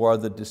who are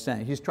the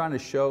descendants. He's trying to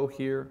show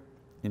here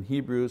in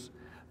Hebrews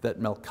that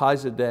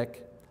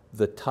Melchizedek,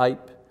 the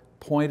type,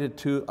 pointed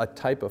to a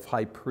type of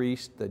high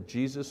priest that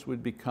Jesus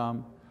would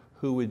become,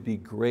 who would be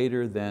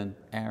greater than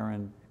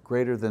Aaron,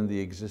 greater than the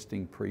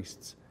existing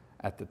priests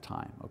at the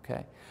time,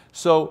 okay?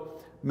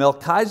 So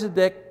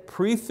Melchizedek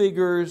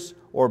prefigures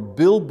or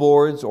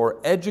billboards or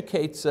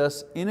educates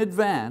us in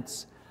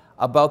advance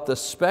about the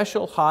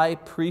special high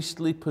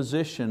priestly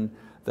position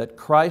that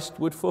Christ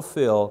would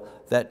fulfill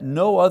that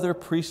no other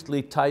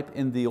priestly type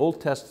in the Old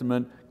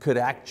Testament could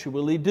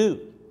actually do.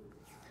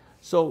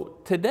 So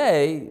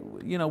today,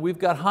 we've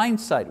got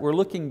hindsight, we're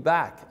looking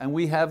back, and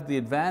we have the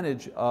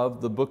advantage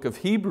of the book of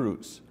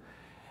Hebrews.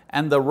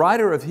 And the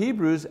writer of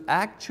Hebrews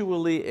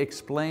actually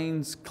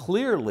explains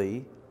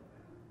clearly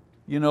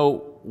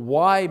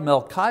why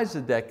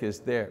Melchizedek is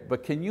there.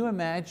 But can you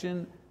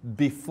imagine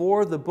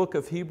before the book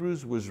of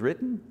Hebrews was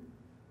written?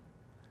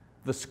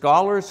 The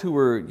scholars who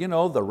were,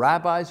 the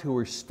rabbis who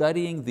were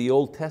studying the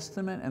Old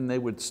Testament, and they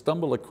would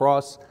stumble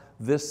across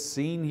this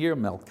scene here,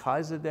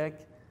 Melchizedek.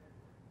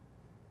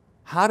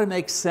 How to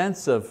make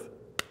sense of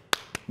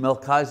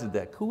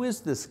Melchizedek? Who is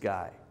this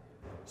guy?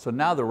 So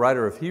now the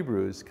writer of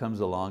Hebrews comes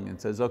along and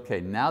says,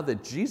 okay, now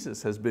that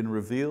Jesus has been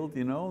revealed,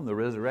 in the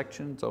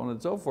resurrection, so on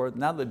and so forth,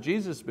 now that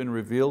Jesus has been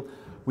revealed,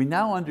 we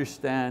now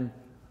understand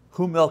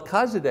who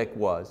Melchizedek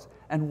was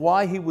and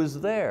why he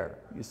was there.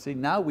 You see,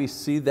 now we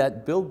see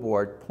that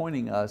billboard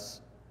pointing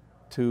us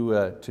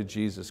to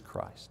Jesus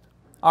Christ.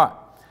 All right,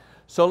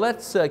 so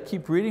let's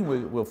keep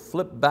reading. We'll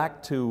flip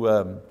back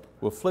to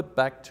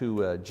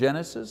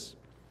Genesis.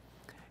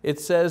 It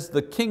says,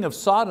 the king of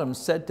Sodom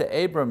said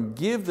to Abram,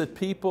 give the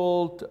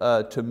people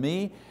to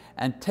me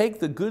and take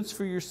the goods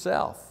for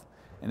yourself.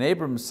 And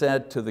Abram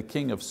said to the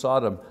king of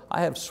Sodom,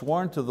 I have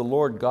sworn to the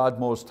Lord God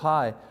Most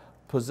High,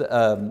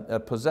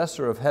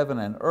 possessor of heaven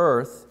and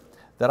earth,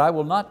 that I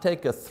will not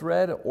take a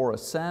thread or a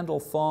sandal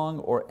thong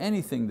or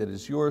anything that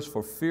is yours,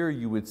 for fear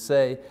you would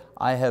say,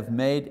 I have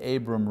made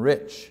Abram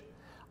rich.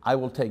 I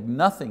will take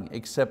nothing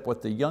except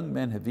what the young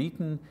men have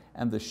eaten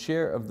and the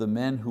share of the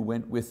men who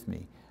went with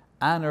me.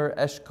 Aner,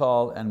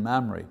 Eshcol, and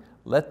Mamre,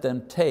 let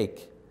them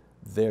take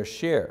their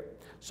share.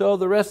 So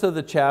the rest of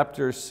the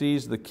chapter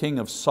sees the king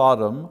of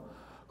Sodom,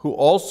 who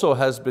also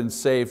has been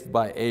saved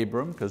by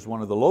Abram, because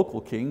one of the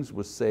local kings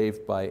was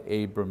saved by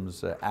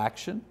Abram's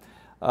action,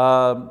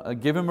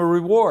 give him a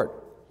reward.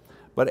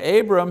 But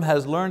Abram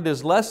has learned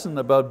his lesson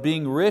about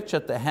being rich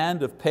at the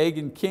hand of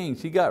pagan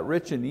kings. He got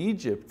rich in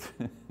Egypt,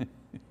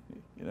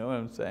 you know what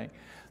I'm saying?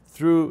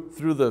 Through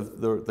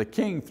the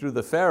king, through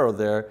the Pharaoh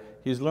there,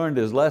 he's learned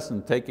his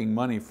lesson taking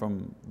money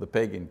from the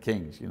pagan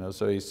kings.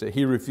 So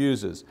he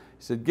refuses.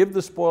 He said, give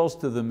the spoils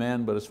to the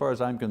men, but as far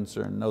as I'm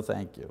concerned, no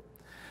thank you.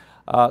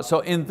 So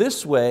in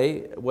this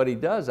way, what he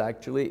does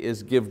actually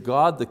is give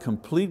God the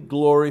complete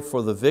glory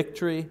for the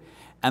victory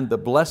and the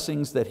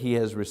blessings that he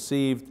has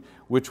received,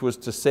 which was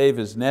to save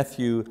his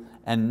nephew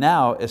and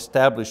now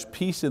establish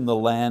peace in the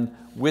land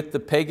with the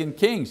pagan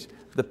kings.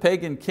 The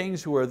pagan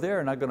kings who are there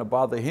are not going to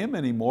bother him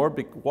anymore.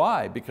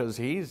 Why? Because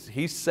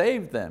he's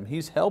saved them,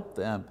 he's helped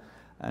them.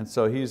 And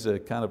so he's a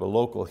kind of a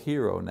local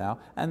hero now.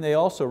 And they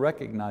also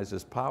recognize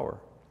his power.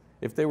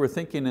 If they were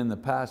thinking in the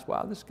past,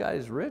 wow, this guy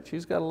is rich,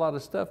 he's got a lot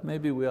of stuff,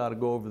 maybe we ought to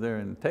go over there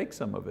and take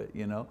some of it.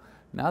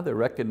 Now they're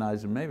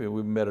recognizing maybe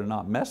we better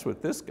not mess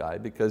with this guy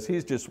because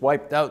he's just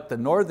wiped out the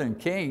northern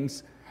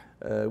kings.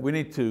 We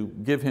need to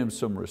give him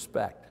some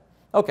respect.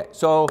 Okay,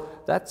 so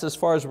that's as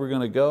far as we're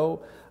going to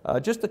go.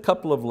 Just a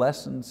couple of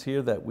lessons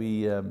here that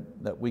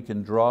we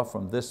can draw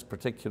from this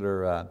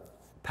particular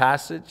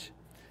passage.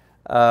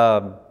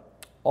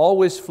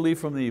 Always flee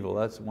from the evil.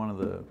 That's one of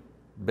the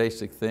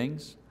basic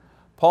things.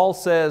 Paul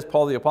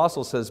the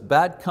apostle says,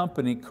 bad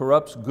company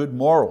corrupts good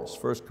morals,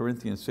 1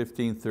 Corinthians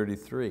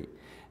 15:33.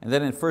 And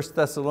then in 1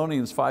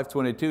 Thessalonians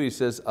 5:22 he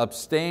says,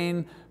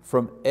 abstain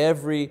from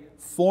every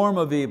form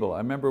of evil. I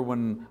remember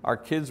when our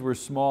kids were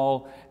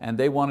small and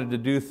they wanted to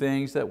do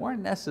things that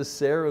weren't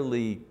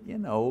necessarily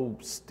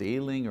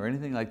stealing or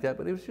anything like that,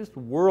 but it was just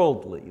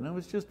worldly. It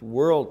was just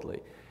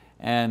worldly.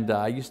 And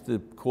I used to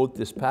quote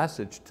this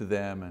passage to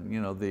them,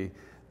 and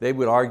they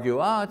would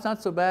argue, it's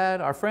not so bad,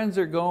 our friends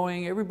are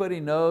going, everybody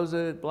knows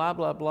it, blah,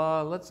 blah,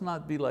 blah, let's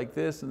not be like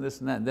this and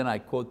this and that. And then I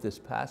quote this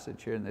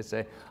passage here and they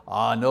say,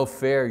 no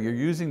fair, you're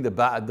using the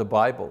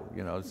Bible.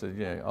 So,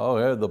 oh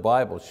yeah, the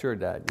Bible, sure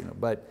Dad.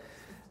 But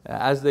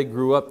as they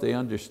grew up, they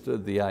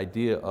understood the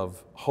idea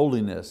of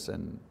holiness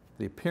and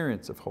the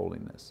appearance of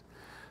holiness.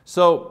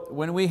 So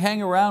when we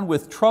hang around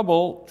with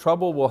trouble,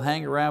 trouble will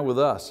hang around with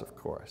us, of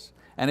course.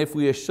 And if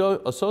we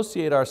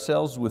associate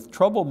ourselves with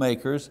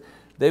troublemakers,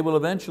 they will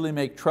eventually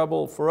make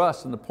trouble for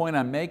us. And the point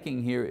I'm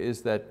making here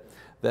is that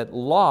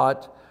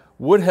Lot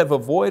would have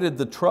avoided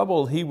the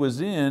trouble he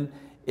was in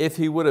if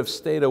he would have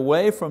stayed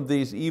away from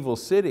these evil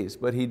cities,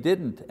 but he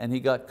didn't, and he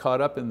got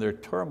caught up in their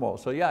turmoil.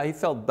 So yeah, he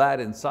felt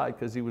bad inside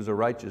because he was a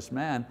righteous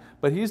man,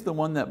 but he's the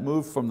one that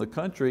moved from the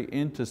country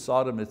into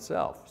Sodom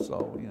itself.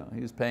 So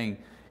he's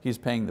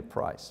paying the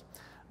price.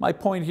 My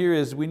point here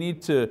is we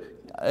need to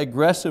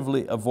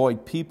aggressively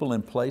avoid people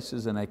and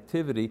places and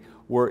activity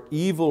where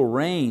evil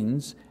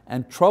reigns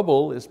and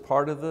trouble is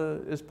part of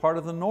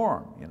the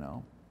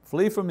norm.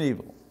 Flee from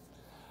evil.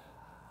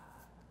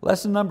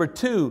 Lesson number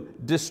 2,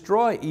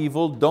 destroy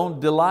evil,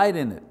 don't delight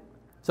in it.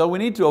 So we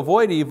need to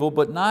avoid evil,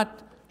 but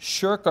not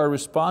shirk our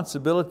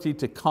responsibility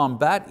to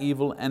combat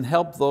evil and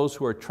help those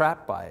who are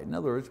trapped by it. In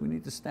other words, we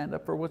need to stand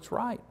up for what's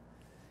right.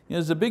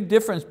 There's a big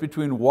difference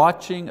between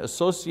watching,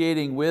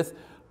 associating with,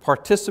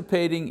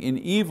 participating in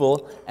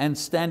evil, and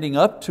standing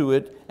up to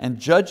it and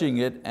judging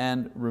it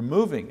and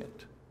removing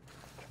it.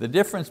 The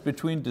difference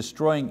between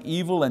destroying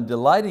evil and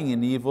delighting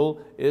in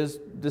evil is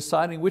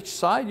deciding which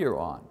side you're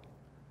on.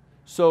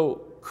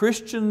 So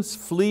Christians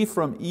flee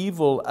from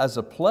evil as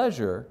a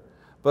pleasure,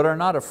 but are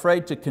not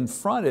afraid to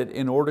confront it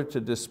in order to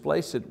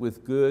displace it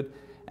with good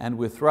and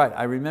with right.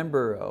 I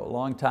remember a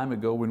long time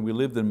ago when we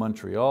lived in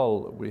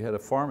Montreal, we had a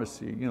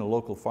pharmacy,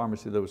 local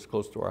pharmacy that was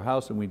close to our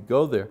house, and we'd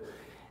go there.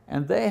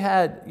 And they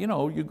had, you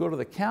go to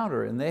the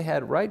counter, and they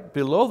had right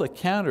below the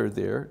counter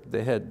there,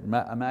 they had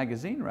a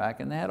magazine rack,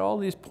 and they had all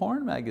these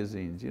porn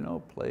magazines,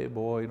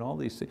 Playboy and all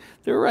these things.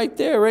 They're right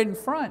there, right in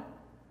front.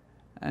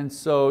 And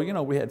so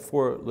we had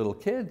 4 little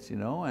kids,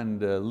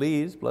 and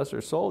Lise, bless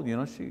her soul,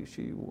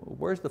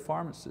 where's the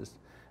pharmacist?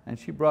 And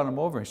she brought them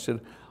over and she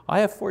said, I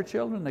have 4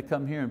 children that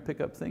come here and pick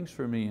up things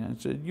for me. And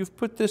I said, you've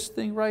put this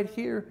thing right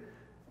here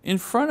in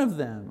front of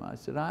them. I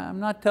said, I'm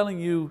not telling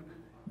you,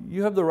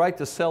 you have the right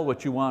to sell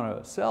what you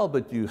want to sell,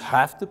 but you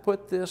have to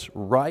put this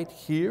right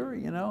here,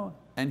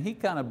 And he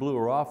kind of blew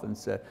her off and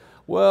said,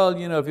 well,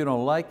 if you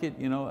don't like it,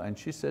 and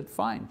she said,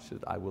 fine. She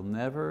said, I will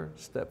never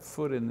step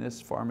foot in this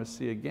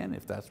pharmacy again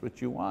if that's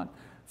what you want.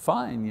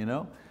 Fine,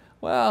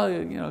 Well,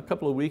 a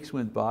couple of weeks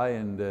went by,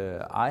 and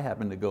I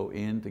happened to go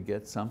in to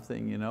get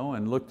something,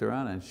 and looked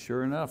around, and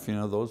sure enough,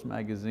 those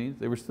magazines,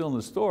 they were still in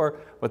the store,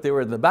 but they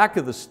were in the back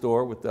of the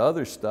store with the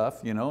other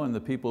stuff, and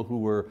the people who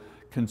were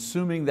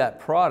consuming that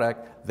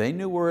product, they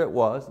knew where it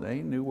was,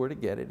 they knew where to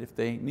get it if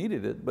they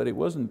needed it, but it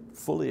wasn't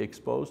fully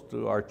exposed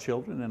to our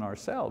children and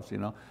ourselves.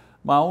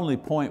 My only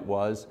point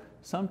was,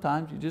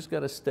 sometimes you just got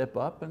to step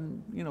up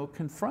and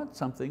confront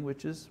something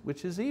which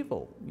is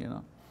evil.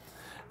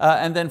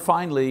 And then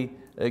finally,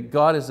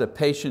 God is a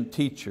patient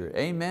teacher.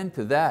 Amen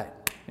to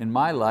that. In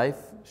my life,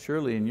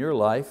 surely in your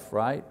life,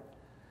 right?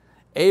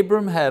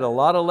 Abram had a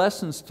lot of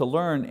lessons to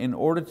learn in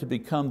order to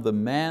become the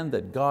man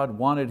that God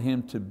wanted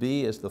him to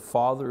be as the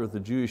father of the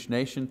Jewish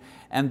nation,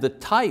 and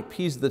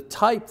he's the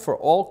type for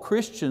all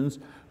Christians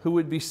who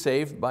would be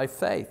saved by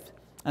faith.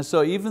 And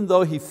so even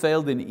though he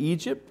failed in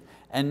Egypt,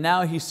 and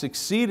now he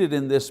succeeded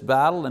in this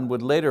battle and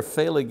would later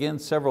fail again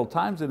several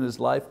times in his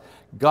life,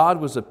 God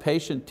was a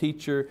patient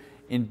teacher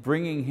in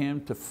bringing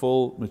him to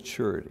full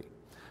maturity.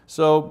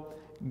 So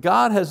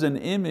God has an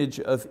image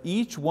of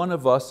each one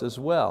of us as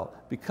well,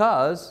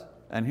 because,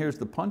 and here's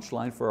the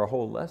punchline for our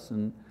whole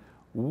lesson,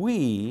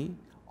 we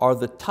are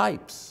the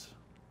types.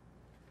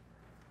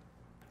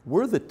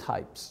 We're the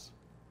types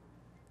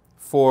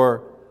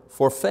for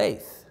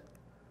faith,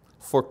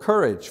 for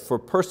courage, for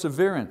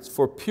perseverance,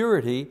 for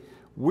purity.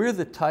 We're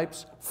the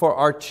types for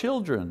our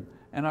children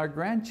and our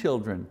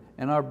grandchildren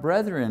and our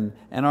brethren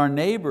and our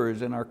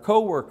neighbors and our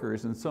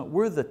co-workers, and so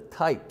we're the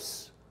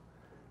types.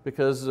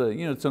 Because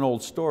it's an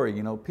old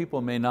story,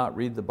 people may not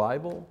read the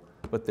Bible,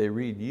 but they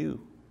read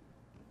you.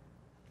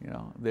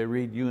 They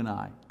read you and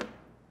I.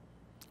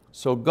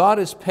 So God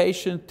is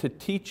patient to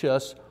teach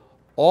us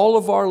all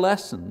of our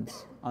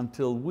lessons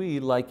until we,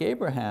 like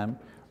Abraham,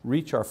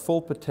 reach our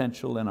full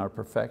potential and our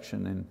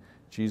perfection in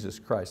Jesus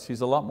Christ.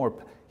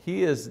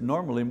 He is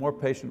normally more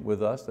patient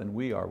with us than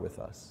we are with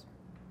us.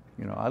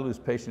 I lose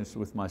patience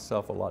with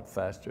myself a lot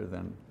faster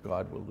than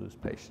God will lose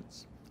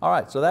patience. All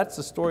right, so that's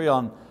the story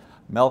on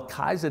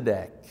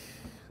Melchizedek.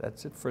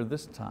 That's it for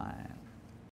this time.